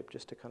hardship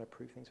just to kind of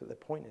prove things. But the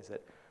point is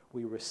that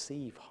we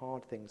receive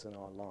hard things in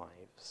our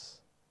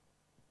lives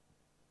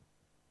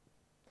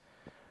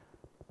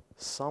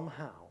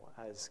somehow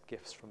as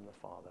gifts from the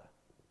Father,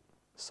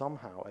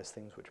 somehow as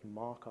things which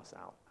mark us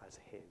out as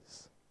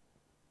his.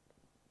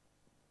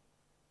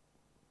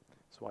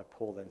 That's why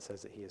Paul then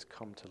says that he has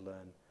come to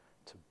learn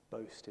to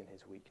boast in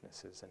his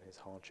weaknesses and his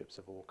hardships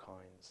of all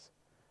kinds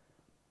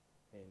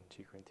in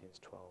 2 Corinthians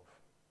 12.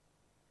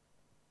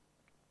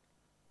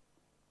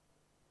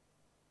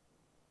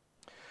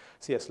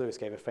 C.S. Lewis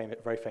gave a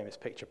very famous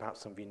picture, perhaps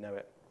some of you know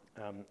it,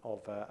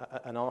 of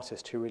an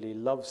artist who really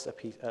loves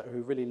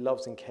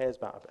and cares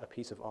about a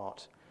piece of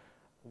art,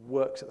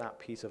 works at that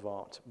piece of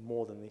art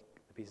more than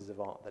the pieces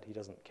of art that he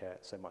doesn't care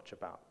so much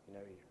about. You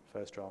know,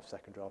 first draft,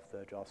 second draft,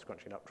 third draft,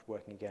 scrunching up,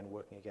 working again,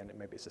 and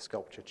maybe it's a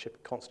sculpture,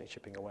 constantly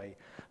chipping away.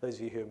 Those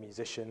of you who are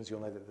musicians,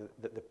 you'll know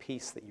that the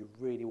piece that you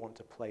really want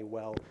to play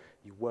well,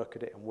 you work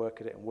at it and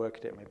work at it and work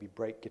at it, maybe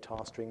break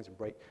guitar strings and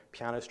break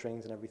piano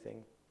strings and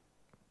everything.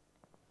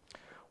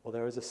 Well,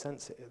 there is a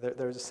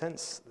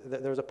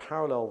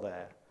parallel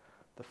there.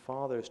 The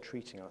Father is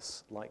treating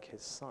us like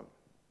his Son.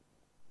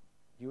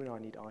 You and I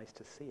need eyes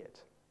to see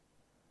it.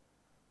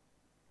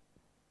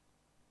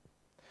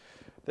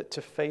 That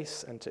to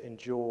face and to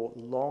endure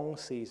long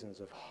seasons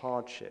of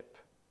hardship,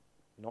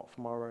 not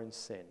from our own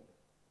sin,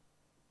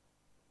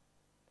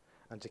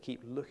 and to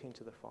keep looking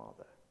to the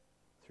Father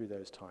through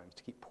those times,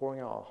 to keep pouring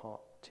out our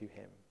heart to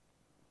him,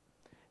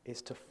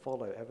 is to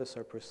follow ever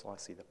so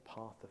precisely the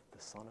path of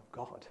the Son of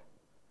God.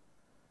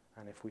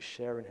 And if we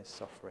share in his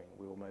suffering,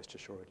 we will most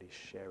assuredly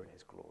share in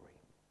his glory.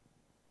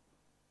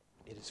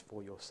 It is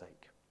for your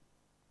sake.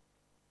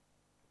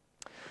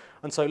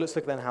 And so let's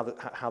look then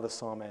how the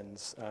psalm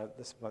ends.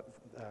 This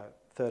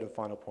third and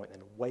final point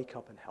then. Wake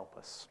up and help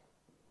us.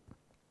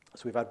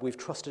 So we've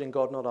trusted in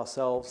God, not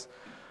ourselves,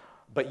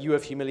 but you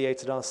have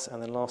humiliated us.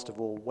 And then last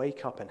of all,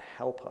 wake up and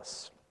help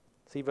us.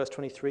 See verse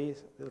 23,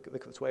 look at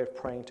this way of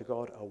praying to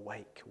God.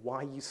 Awake. Why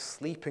are you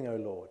sleeping, O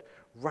Lord?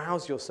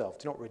 Rouse yourself.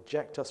 Do not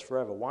reject us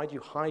forever. Why do you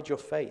hide your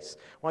face?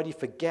 Why do you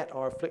forget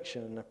our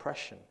affliction and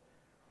oppression?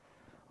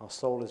 Our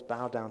soul is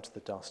bowed down to the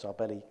dust. Our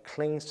belly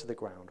clings to the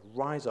ground.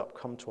 Rise up,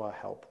 come to our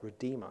help.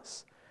 Redeem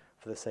us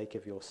for the sake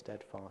of your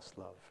steadfast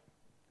love.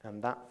 And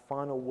that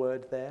final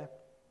word there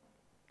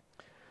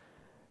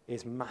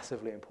is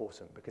massively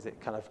important because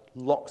it kind of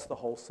locks the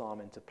whole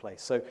psalm into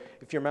place. So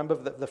if you remember,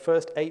 the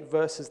first 8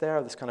 verses there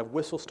are this kind of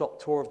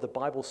whistle-stop tour of the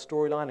Bible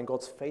storyline and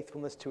God's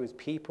faithfulness to his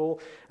people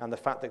and the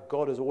fact that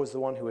God is always the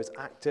one who has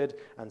acted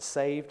and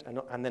saved.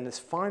 And then this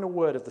final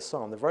word of the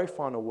psalm, the very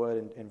final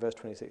word in verse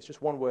 26,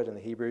 just one word in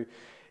the Hebrew,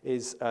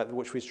 is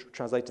which we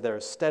translated there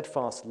as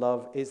steadfast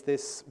love, is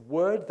this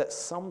word that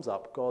sums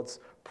up God's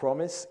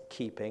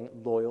promise-keeping,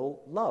 loyal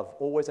love,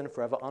 always and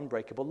forever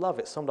unbreakable love.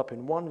 It's summed up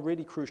in one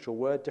really crucial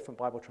word. Different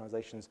Bible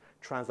translations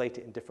translate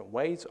it in different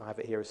ways. I have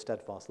it here as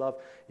steadfast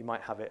love. You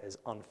might have it as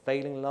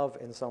unfailing love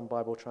in some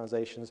Bible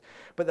translations.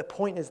 But the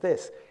point is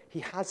this: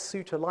 he has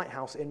Suter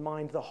Lighthouse in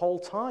mind the whole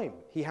time.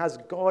 He has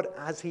God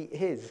as he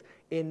is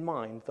in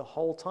mind the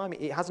whole time.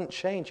 It hasn't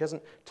changed. He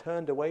hasn't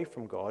turned away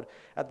from God.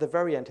 At the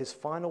very end, his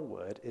final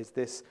word is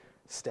this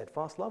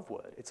steadfast love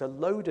word. It's a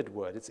loaded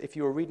word. If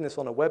you were reading this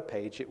on a web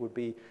page, it would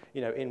be,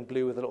 in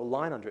blue with a little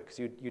line under it because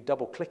you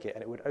double click it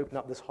and it would open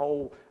up this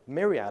whole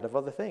myriad of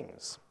other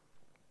things.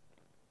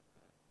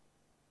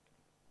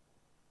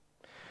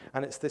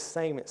 And it's this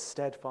same, it's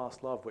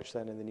steadfast love, which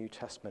then in the New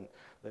Testament,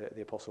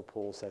 the Apostle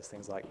Paul says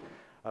things like,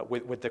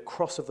 with the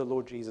cross of the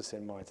Lord Jesus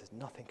in mind, says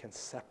nothing can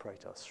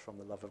separate us from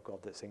the love of God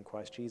that's in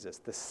Christ Jesus.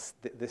 This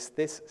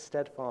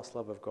steadfast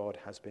love of God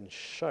has been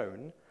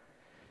shown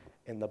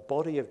in the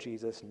body of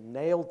Jesus,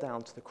 nailed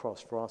down to the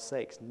cross for our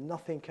sakes.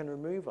 Nothing can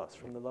remove us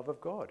from the love of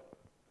God.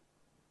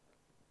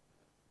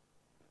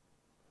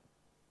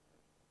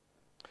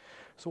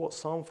 So what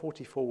Psalm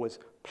 44 was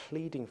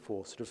pleading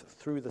for, sort of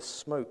through the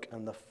smoke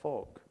and the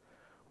fog,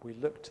 we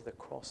look to the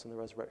cross and the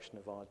resurrection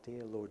of our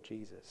dear Lord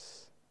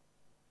Jesus.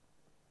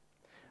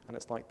 And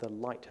it's like the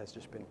light has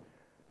just been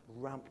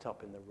ramped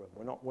up in the room.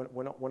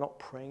 We're not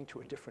praying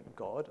to a different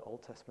God,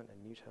 Old Testament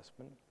and New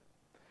Testament.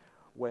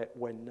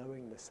 We're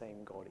knowing the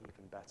same God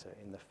even better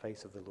in the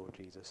face of the Lord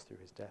Jesus through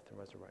his death and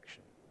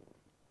resurrection.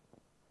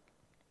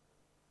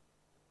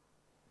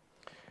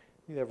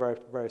 There are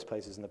various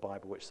places in the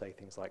Bible which say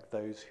things like,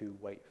 those who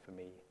wait for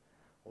me,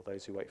 or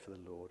those who wait for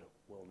the Lord,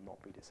 will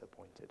not be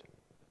disappointed.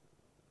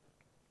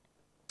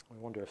 I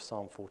wonder if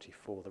Psalm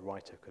 44, the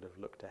writer, could have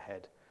looked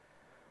ahead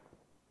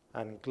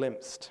and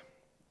glimpsed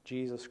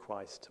Jesus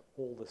Christ,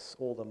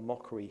 all the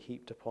mockery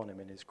heaped upon him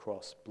in his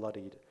cross,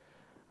 bloodied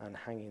and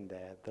hanging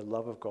there, the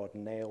love of God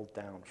nailed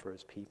down for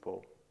his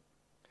people,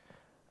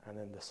 and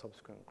then the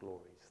subsequent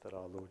glories that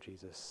our Lord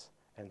Jesus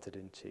entered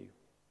into.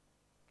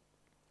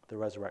 The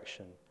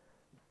resurrection,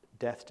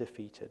 death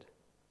defeated.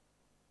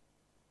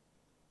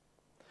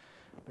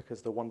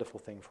 Because the wonderful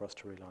thing for us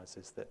to realize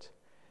is that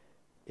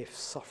if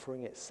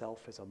suffering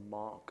itself is a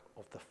mark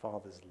of the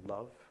Father's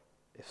love,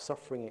 if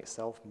suffering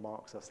itself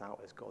marks us out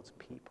as God's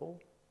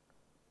people,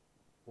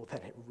 well,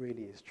 then it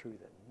really is true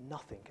that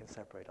nothing can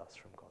separate us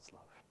from God's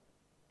love.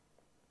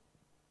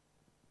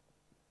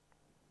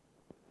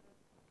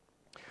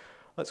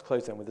 Let's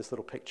close then with this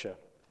little picture.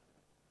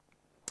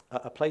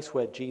 A place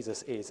where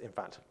Jesus is, in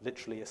fact,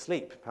 literally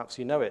asleep. Perhaps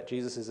you know it.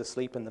 Jesus is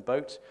asleep in the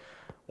boat.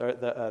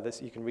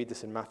 You can read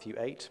this in Matthew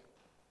 8,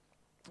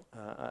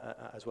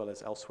 as well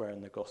as elsewhere in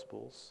the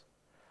Gospels.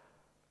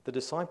 The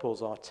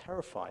disciples are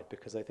terrified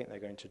because they think they're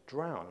going to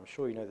drown. I'm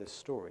sure you know this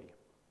story.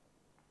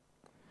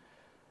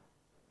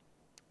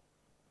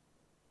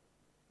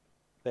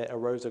 There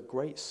arose a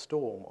great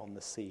storm on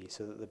the sea,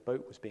 so that the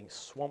boat was being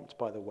swamped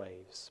by the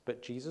waves,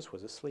 but Jesus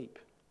was asleep.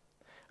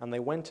 And they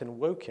went and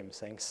woke him,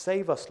 saying,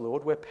 "Save us,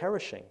 Lord, we're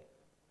perishing."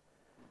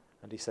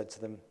 And he said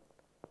to them,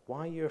 "Why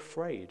are you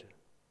afraid,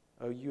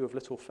 O you of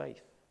little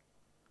faith?"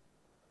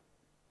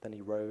 Then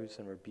he rose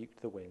and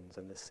rebuked the winds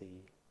and the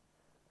sea,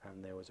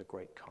 and there was a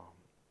great calm.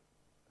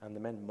 And the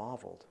men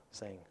marveled,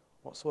 saying,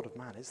 "What sort of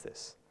man is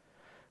this,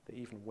 that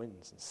even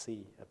winds and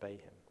sea obey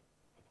him?"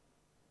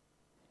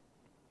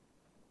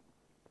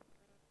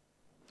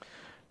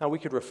 Now, we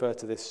could refer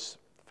to this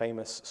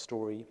famous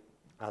story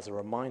as a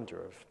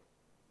reminder of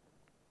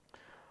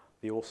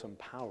the awesome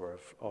power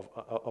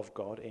of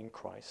God in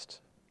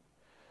Christ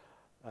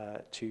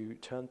to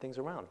turn things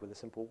around with a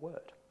simple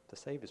word, to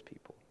save his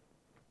people.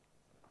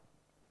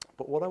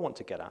 But what I want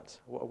to get at,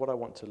 what I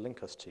want to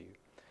link us to,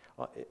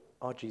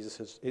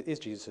 is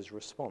Jesus'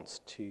 response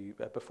to,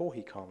 before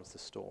he calms the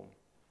storm.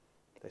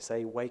 They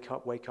say, wake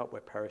up,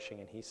 we're perishing.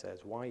 And he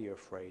says, "Why are you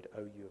afraid,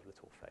 O you of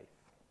little faith?"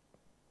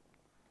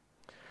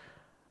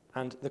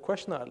 And the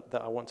question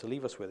that I want to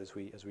leave us with as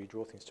we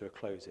draw things to a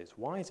close is,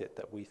 why is it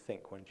that we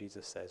think when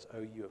Jesus says, "O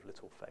you of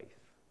little faith,"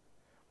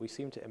 we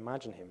seem to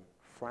imagine him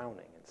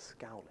frowning and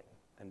scowling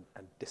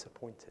and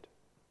disappointed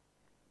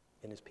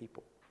in his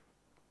people?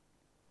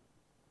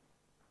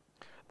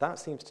 That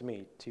seems to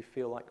me to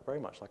feel very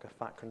much like a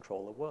fat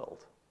controller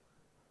world.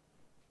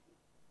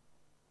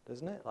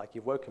 Doesn't it? Like,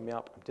 you've woken me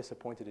up, I'm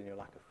disappointed in your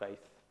lack of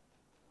faith.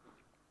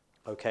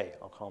 Okay,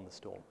 I'll calm the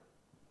storm.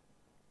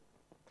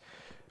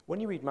 When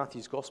you read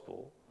Matthew's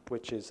gospel,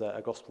 which is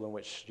a gospel in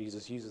which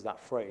Jesus uses that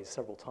phrase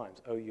several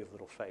times, "O you of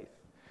little faith,"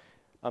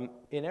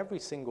 in every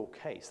single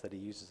case that he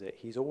uses it,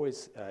 he's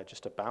always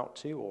just about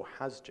to, or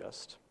has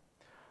just,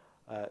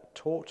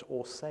 taught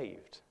or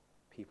saved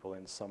people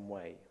in some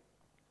way.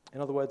 In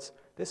other words,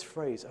 this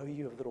phrase, "O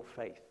you of little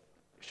faith,"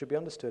 should be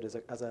understood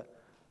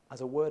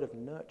as a word of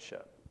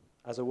nurture,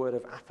 as a word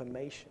of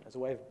affirmation, as a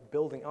way of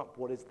building up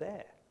what is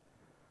there.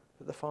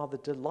 That the Father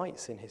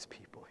delights in his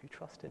people who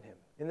trust in him.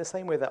 In the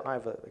same way that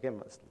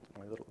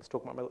let's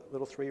talk about my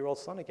little 3-year-old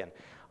son again.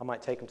 I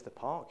might take him to the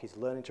park. He's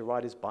learning to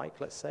ride his bike,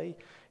 let's say.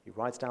 He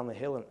rides down the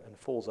hill and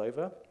falls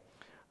over.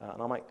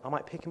 And I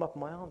might pick him up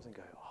in my arms and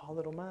go, "Oh,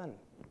 little man,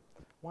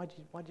 why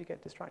did you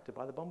get distracted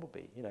by the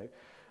bumblebee?"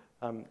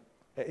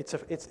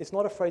 It's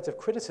not a phrase of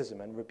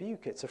criticism and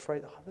rebuke. It's a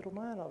phrase, "Oh, little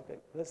man,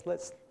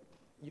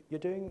 you're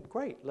doing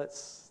great.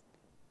 Let's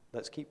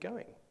keep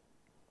going."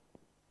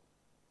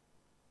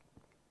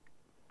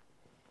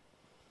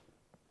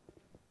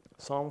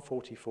 Psalm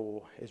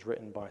 44 is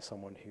written by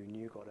someone who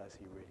knew God as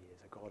he really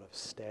is, a God of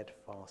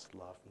steadfast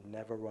love,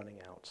 never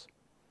running out,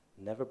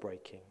 never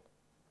breaking,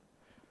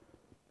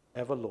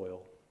 ever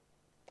loyal,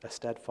 a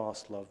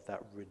steadfast love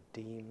that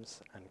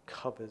redeems and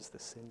covers the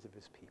sins of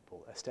his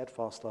people, a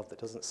steadfast love that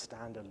doesn't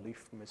stand aloof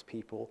from his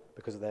people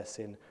because of their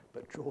sin,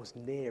 but draws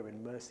near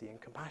in mercy and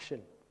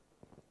compassion,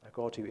 a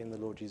God who in the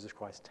Lord Jesus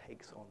Christ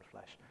takes on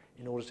flesh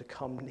in order to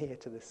come near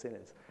to the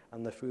sinners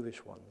and the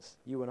foolish ones,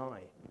 you and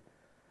I.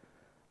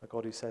 A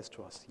God who says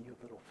to us, "You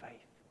of little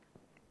faith,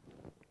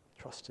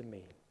 trust in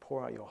me,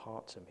 pour out your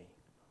heart to me,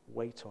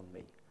 wait on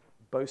me,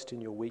 boast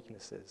in your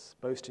weaknesses,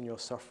 boast in your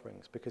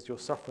sufferings, because your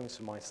sufferings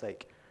for my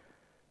sake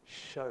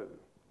show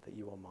that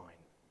you are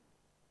mine."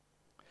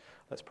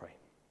 Let's pray.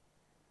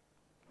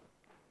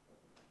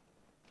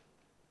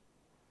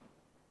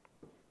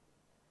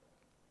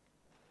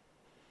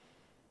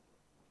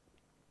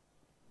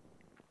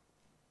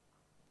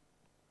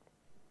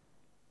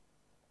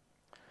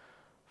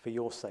 For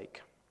your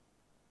sake,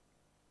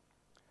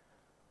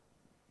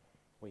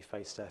 we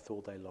face death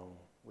all day long.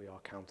 We are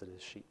counted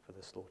as sheep for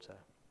the slaughter.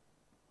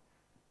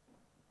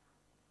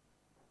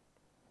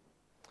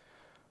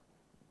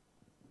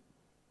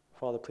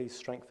 Father, please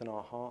strengthen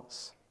our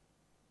hearts.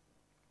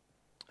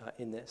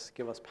 in this.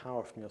 Give us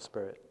power from your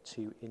Spirit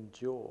to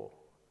endure.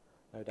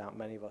 No doubt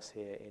many of us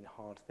here in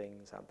hard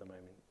things at the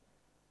moment.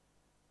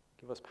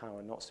 Give us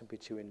power not simply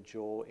to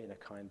endure in a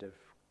kind of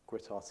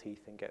grit our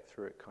teeth and get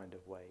through it kind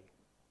of way,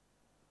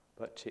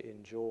 but to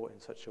endure in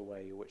such a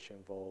way which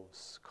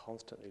involves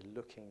constantly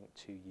looking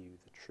to you,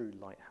 the true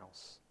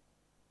lighthouse,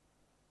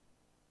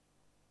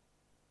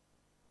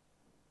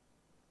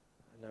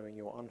 knowing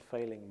your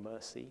unfailing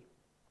mercy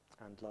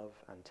and love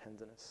and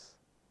tenderness,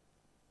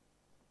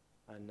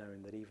 and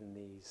knowing that even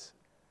these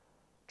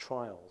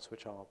trials,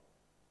 which are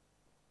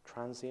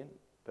transient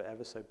but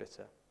ever so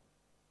bitter,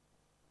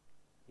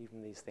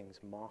 even these things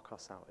mark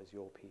us out as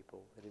your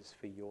people. It is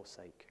for your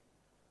sake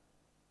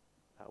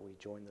that we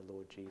join the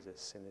Lord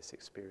Jesus in this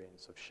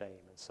experience of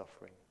shame and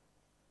suffering,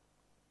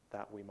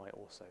 that we might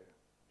also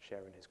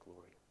share in his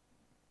glory.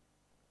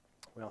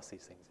 We ask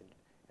these things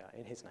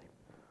in his name.